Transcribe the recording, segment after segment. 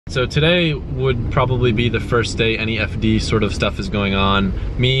So today would probably be the first day any FD sort of stuff is going on.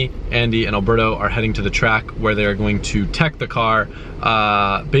 Me, Andy, and Alberto are heading to the track where they're going to tech the car.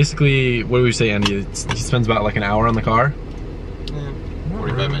 Basically, what do we say, Andy? He spends about like an hour on the car?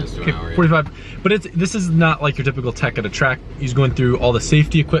 45 minutes to an hour. 45, but this is not like your typical tech at a track. He's going through all the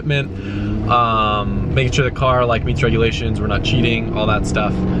safety equipment, making sure the car like meets regulations, we're not cheating, all that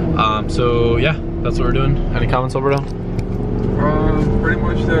stuff. So yeah, that's what we're doing. Any comments, Alberto? Pretty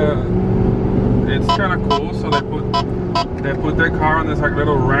much it's kind of cool. So they put their car on this like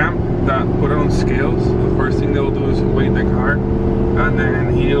little ramp that put it on scales. The first thing they'll do is weigh the car, and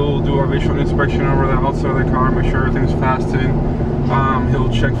then he'll do a visual inspection over the outside of the car, make sure everything's fastened.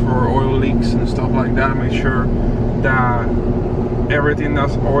 He'll check for oil leaks and stuff like that, make sure that everything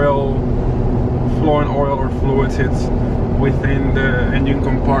that's flowing oil or fluids hits within the engine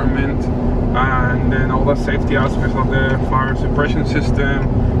compartment, and then all the safety aspects of the fire suppression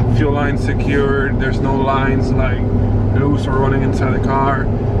system, fuel lines secured, there's no lines like loose or running inside the car,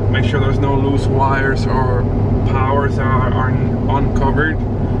 make sure there's no loose wires or powers that are uncovered,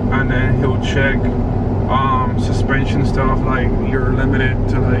 and then he'll check suspension stuff, like you're limited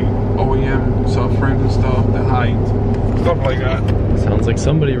to like OEM subframes and stuff, the height, stuff like that. Sounds like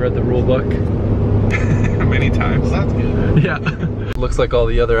somebody read the rule book. Many times. Well, that's good. Yeah. Looks like all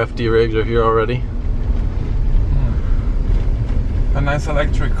the other FD rigs are here already. A nice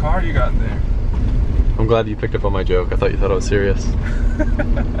electric car you got there. I'm glad you picked up on my joke. I thought you thought I was serious.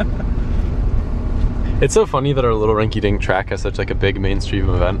 It's so funny that our little rinky-dink track has such like a big mainstream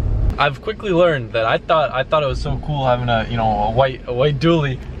event. I've quickly learned that I thought it was so cool having a white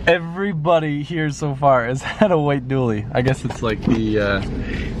dually. Everybody here so far has had a white dually. I guess it's like the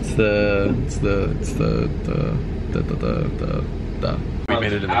we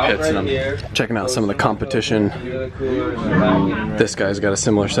made it in the pits, and I'm checking out some of the competition. This guy's got a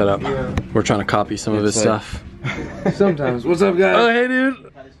similar setup. We're trying to copy some of his stuff. Sometimes. What's up, guys? Oh, hey, dude.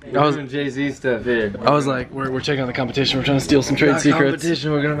 I was doing Jay-Z stuff here. I was like, we're checking out the competition. We're trying to steal some trade secrets.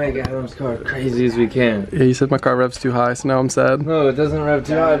 Competition. We're gonna make Adam's car crazy as we can. Yeah, you said my car revs too high, so now I'm sad. No, it doesn't rev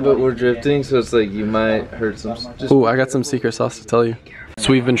too high, but we're drifting, so it's like you might hurt some. Ooh, I got some secret sauce to tell you.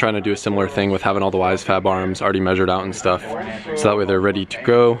 So we've been trying to do a similar thing with having all the Wise Fab arms already measured out and stuff, so that way they're ready to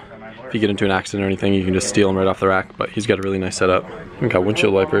go. If you get into an accident or anything, you can just steal them right off the rack. But he's got a really nice setup. We got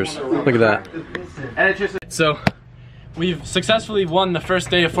windshield wipers. Look at that. So we've successfully won the first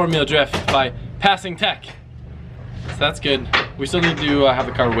day of Formula Drift by passing tech. So that's good. We still need to have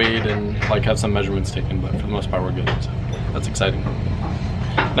the car weighed and like have some measurements taken, but for the most part we're good. So that's exciting.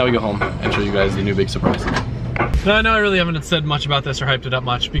 Now we go home and show you guys the new big surprise. Now I know I really haven't said much about this or hyped it up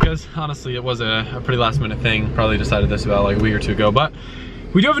much because honestly it was a pretty last minute thing. Probably decided this about like a week or two ago, but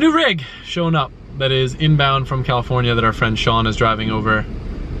we do have a new rig showing up that is inbound from California that our friend Sean is driving over,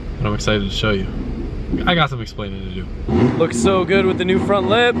 and I'm excited to show you. I got some explaining to do. Looks so good with the new front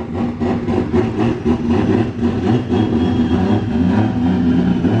lip.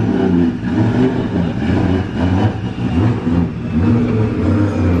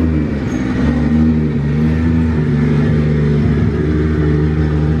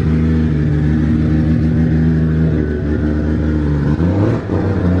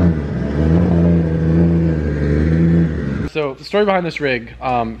 So the story behind this rig,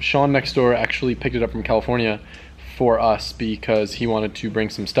 Sean next door actually picked it up from California for us because he wanted to bring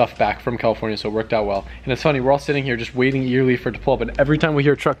some stuff back from California, so it worked out well. And it's funny, we're all sitting here just waiting eagerly for it to pull up, and every time we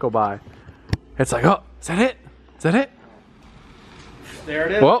hear a truck go by, it's like, oh, is that it? Is that it? There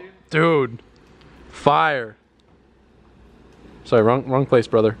it is. Well, dude, fire. Sorry, wrong place,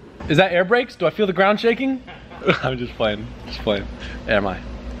 brother. Is that air brakes? Do I feel the ground shaking? I'm just playing, Am I?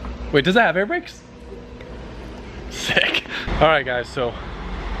 Wait, does that have air brakes? Sick. All right, guys, so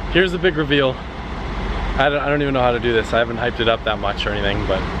here's the big reveal. I don't even know how to do this. I haven't hyped it up that much or anything,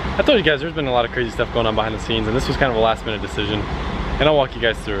 but I told you guys there's been a lot of crazy stuff going on behind the scenes, and this was kind of a last minute decision, and I'll walk you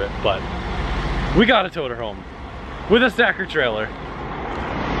guys through it, but we got a toter home with a stacker trailer.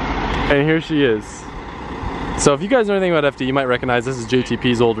 And here she is. So if you guys know anything about FD, you might recognize this is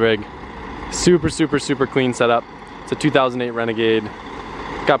JTP's old rig. Super clean setup. It's a 2008 Renegade.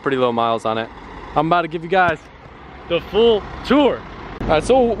 Got pretty low miles on it. I'm about to give you guys the full tour. All right,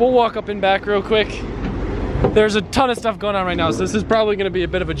 so we'll walk up and back real quick. There's a ton of stuff going on right now, so this is probably gonna be a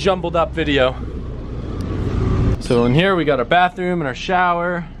bit of a jumbled up video. So in here we got our bathroom and our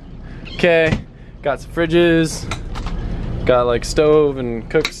shower. Okay, got some fridges. Got like stove and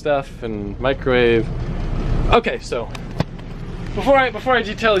cook stuff and microwave. Okay, so before I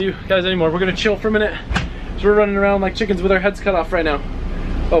detail you guys anymore, we're gonna chill for a minute. So we're running around like chickens with our heads cut off right now.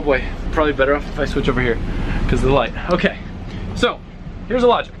 Oh boy, probably better off if I switch over here because of the light. Okay, so here's the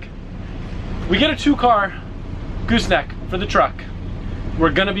logic. We get a 2-car gooseneck for the truck.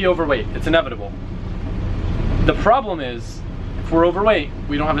 We're gonna be overweight, it's inevitable. The problem is, if we're overweight,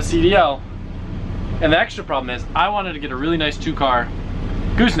 we don't have a CDL. And the extra problem is, I wanted to get a really nice 2-car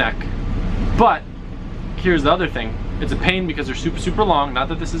gooseneck. But, here's the other thing. It's a pain because they're super, super long. Not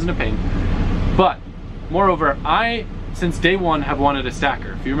that this isn't a pain. But, moreover, I, since day one, have wanted a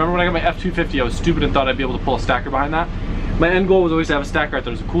stacker. If you remember when I got my F-250, I was stupid and thought I'd be able to pull a stacker behind that. My end goal was always to have a stacker. I thought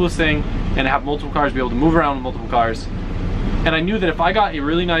it was the coolest thing, and to have multiple cars, be able to move around with multiple cars. And I knew that if I got a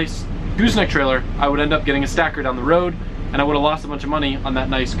really nice gooseneck trailer, I would end up getting a stacker down the road, and I would have lost a bunch of money on that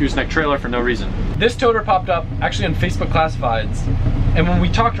nice gooseneck trailer for no reason. This toter popped up actually on Facebook Classifieds, and when we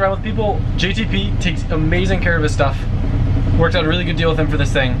talked around with people, JTP takes amazing care of his stuff. Worked out a really good deal with him for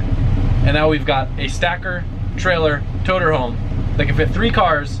this thing, and now we've got a stacker, trailer, toter home that can fit 3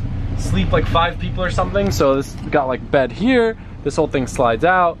 cars, sleep like 5 people or something. So this got like bed here, this whole thing slides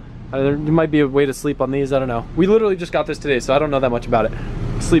out. There might be a way to sleep on these, I don't know. We literally just got this today, so I don't know that much about it.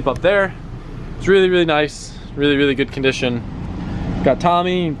 Sleep up there. It's really, really nice. Really, really good condition. Got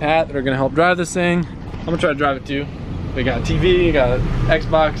Tommy and Pat that are gonna help drive this thing. I'm gonna try to drive it too. We got TV, got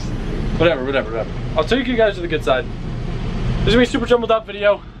Xbox, whatever. I'll take you guys to the good side. This is gonna be a super jumbled up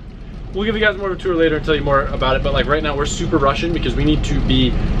video. We'll give you guys more of a tour later and tell you more about it, but like right now we're super rushing because we need to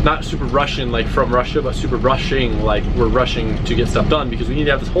be, not super rushing like from Russia, but super rushing like we're rushing to get stuff done because we need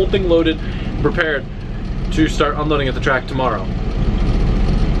to have this whole thing loaded, prepared to start unloading at the track tomorrow.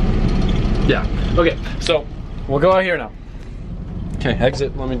 Yeah, okay, so we'll go out here now. Okay,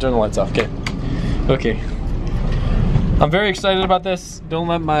 exit, let me turn the lights off, okay. I'm very excited about this. Don't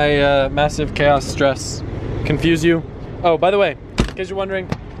let my massive chaos stress confuse you. Oh, by the way, in case you're wondering,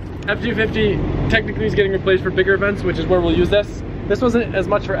 F-250 technically is getting replaced for bigger events, which is where we'll use this. This wasn't as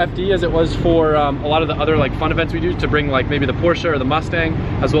much for FD as it was for a lot of the other like fun events we do to bring like maybe the Porsche or the Mustang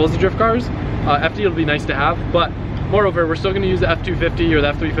as well as the drift cars. FD will be nice to have, but moreover, we're still going to use the F-250 or the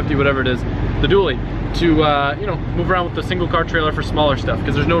F-350, whatever it is, the dually, to you know, move around with the single car trailer for smaller stuff,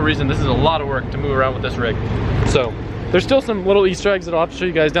 because there's no reason, this is a lot of work to move around with this rig. So there's still some little Easter eggs that I'll have to show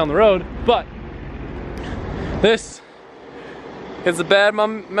you guys down the road, but this is the bad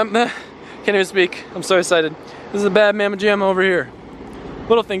can't even speak, I'm so excited. This is a bad Mama Jam over here.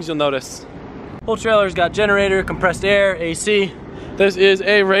 Little things you'll notice. Whole trailer's got generator, compressed air, AC. This is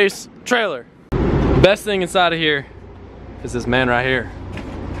a race trailer. Best thing inside of here is this man right here.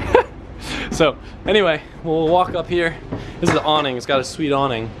 So anyway, we'll walk up here. This is the awning, it's got a sweet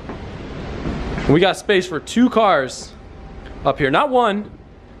awning. We got space for 2 cars up here. Not 1,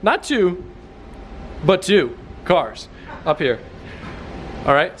 not 2, but 2 cars up here.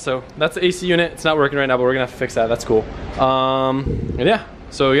 All right, so that's the AC unit. It's not working right now, but we're gonna have to fix that. That's cool. And yeah,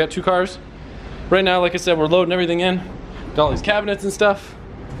 so we got 2 cars. Right now, like I said, we're loading everything in. Got all these cabinets and stuff.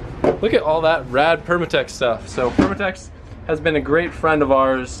 Look at all that rad Permatex stuff. So Permatex has been a great friend of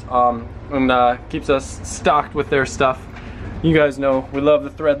ours and keeps us stocked with their stuff. You guys know we love the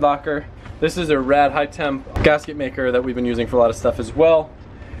thread locker. This is a rad high temp gasket maker that we've been using for a lot of stuff as well.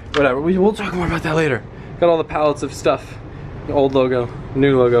 Whatever, we'll talk more about that later. Got all the pallets of stuff. Old logo,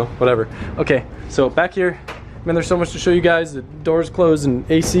 new logo, whatever. Okay, so back here, man, there's so much to show you guys. The doors close and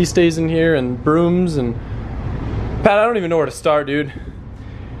AC stays in here and brooms and... Pat, I don't even know where to start, dude.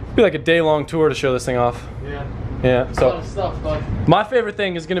 It'd be like a day-long tour to show this thing off. Yeah. Yeah, so... a lot of stuff, bud. My favorite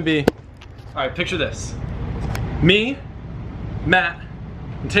thing is gonna be... Alright, picture this. Me, Matt,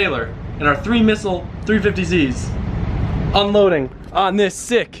 and Taylor, and our 3 missile 350Zs unloading on this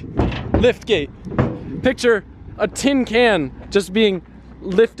sick lift gate. Picture a tin can just being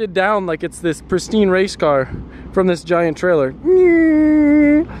lifted down like it's this pristine race car from this giant trailer.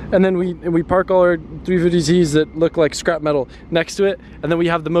 And then we park all our 350Zs that look like scrap metal next to it, and then we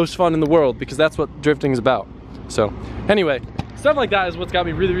have the most fun in the world because that's what drifting is about. So anyway, stuff like that is what's got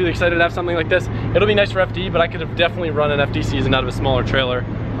me really, really excited to have something like this. It'll be nice for FD, but I could have definitely run an FD season out of a smaller trailer.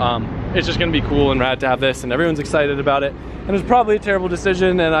 It's just gonna be cool and rad to have this, and everyone's excited about it. And it's probably a terrible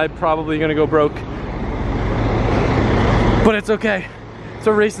decision, and I'm probably gonna go broke. But it's okay. That's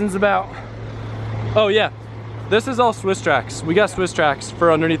what racing's about. Oh yeah, this is all Swiss tracks. We got Swiss tracks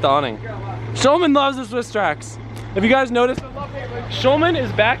for underneath the awning. Shulman loves the Swiss tracks. Have you guys noticed? Shulman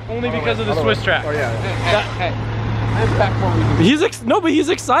is back only because of the Swiss tracks. Oh yeah. Hey, I'm back for you. No, but he's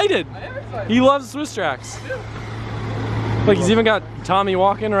excited. I am excited. He loves Swiss tracks. Like he's even got Tommy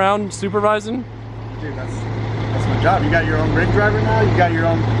walking around supervising. Dude, that's my job. You got your own rig driver now. You got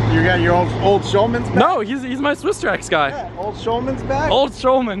your own old showman's back. No, he's my Swiss tracks guy. Yeah, old showman's back. Old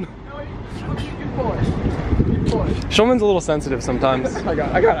showman. Showman's a little sensitive sometimes. I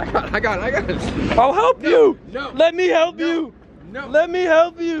got it. I'll help you. No. Let me help you. No. Let me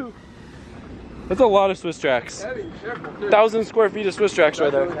help you. That's a lot of Swiss tracks. 1,000 square feet of Swiss tracks right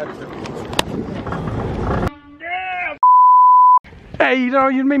there. Hey, you know,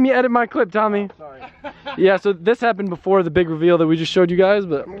 you made me edit my clip, Tommy. Sorry. Yeah, so this happened before the big reveal that we just showed you guys,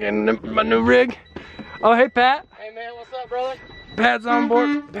 but I'm getting my new rig. Oh, hey, Pat. Hey man, what's up, brother? Pat's on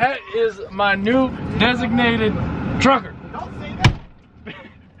board. Pat is my new designated trucker. Don't say that.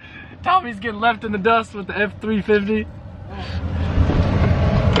 Tommy's getting left in the dust with the F350.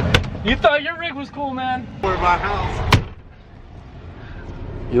 You thought your rig was cool, man. Where my house?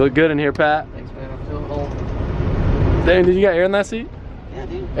 You look good in here, Pat. Thanks, man. I'm feeling old. Dang, did you got air in that seat? Yeah,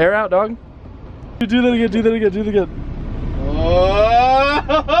 dude. Air out, dog. Do that again, do that again, do that again.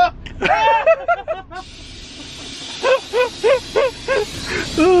 Oh.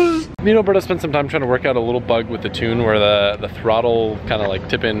 Me and Alberto spent some time trying to work out a little bug with the tune where the throttle kind of like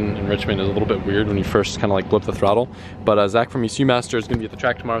tip-in enrichment is a little bit weird when you first kind of like blip the throttle. But Zach from ECU Master is going to be at the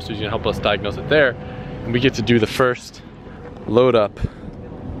track tomorrow, so he's going to help us diagnose it there. And we get to do the first load up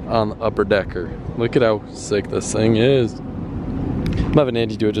on the upper decker. Look at how sick this thing is. I'm having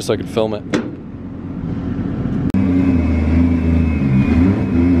Andy do it just so I can film it.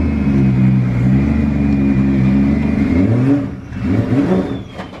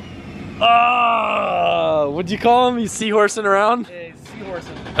 What'd you call him? He's seahorsing around? Yeah, he's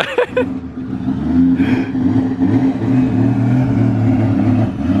seahorsing.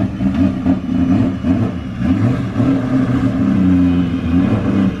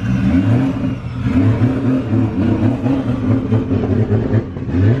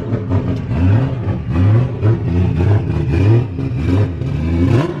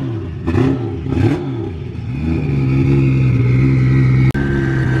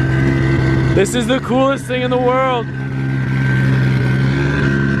 This is the coolest thing in the world.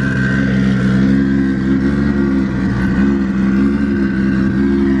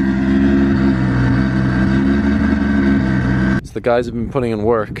 So the guys have been putting in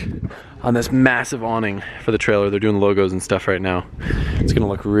work on this massive awning for the trailer. They're doing logos and stuff right now. It's gonna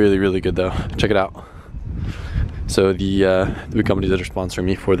look really, really good though. Check it out. So the big companies that are sponsoring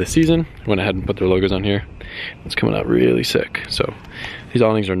me for this season went ahead and put their logos on here. It's coming out really sick. So these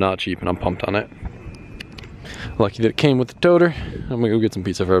awnings are not cheap and I'm pumped on it. Lucky that it came with the toter. I'm gonna go get some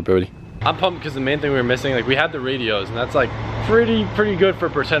pizza for everybody. I'm pumped because the main thing we were missing, like we had the radios and that's like pretty good for a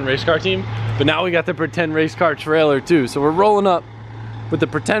pretend race car team. But now we got the pretend race car trailer too. So we're rolling up with the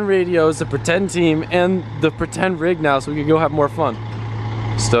pretend radios, the pretend team, and the pretend rig now so we can go have more fun.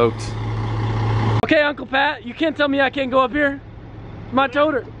 Stoked. Okay, Uncle Pat, you can't tell me I can't go up here. My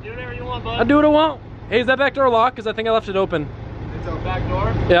toter. Do whatever you want, bud. I do what I want. Hey, is that back door locked? Because I think I left it open. It's our back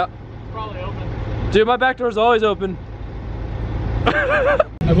door? Yeah. It's probably open. Dude, my back door is always open.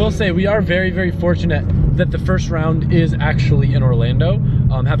 I will say we are very fortunate that the first round is actually in Orlando.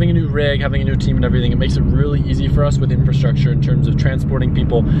 Having a new rig, having a new team and everything, it makes it really easy for us with infrastructure in terms of transporting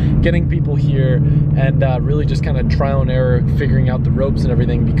people, getting people here, and really just kind of trial and error, figuring out the ropes and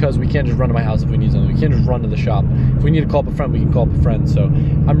everything, because we can't just run to my house if we need something. We can't just run to the shop. If we need to call up a friend, we can call up a friend. So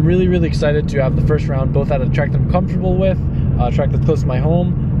I'm really excited to have the first round both at a track that I'm comfortable with, a track that's close to my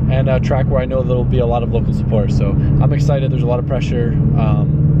home, and a track where I know there'll be a lot of local support. So I'm excited. There's a lot of pressure.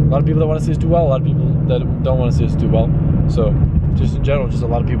 A lot of people that want to see us do well, a lot of people that don't want to see us do well. So just in general, just a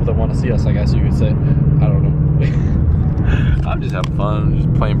lot of people that want to see us, I guess you could say. I don't know. I'm just having fun,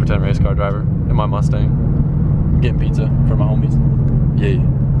 just playing pretend race car driver in my Mustang, getting pizza for my homies. Yeah.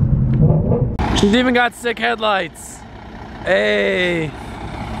 She's even got sick headlights. Hey.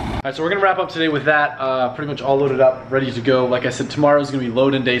 All right, so we're gonna wrap up today with that, pretty much all loaded up, ready to go. Like I said, tomorrow's gonna be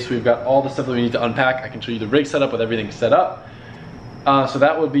load-in day, so we've got all the stuff that we need to unpack. I can show you the rig setup with everything set up. So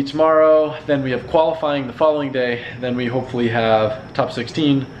that would be tomorrow. Then we have qualifying the following day. Then we hopefully have top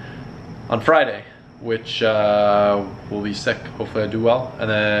 16 on Friday, which will be sick. Hopefully I do well. And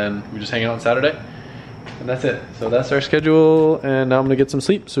then we just hang out on Saturday. And that's it. So that's our schedule. And now I'm gonna get some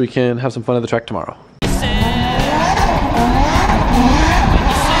sleep so we can have some fun at the track tomorrow.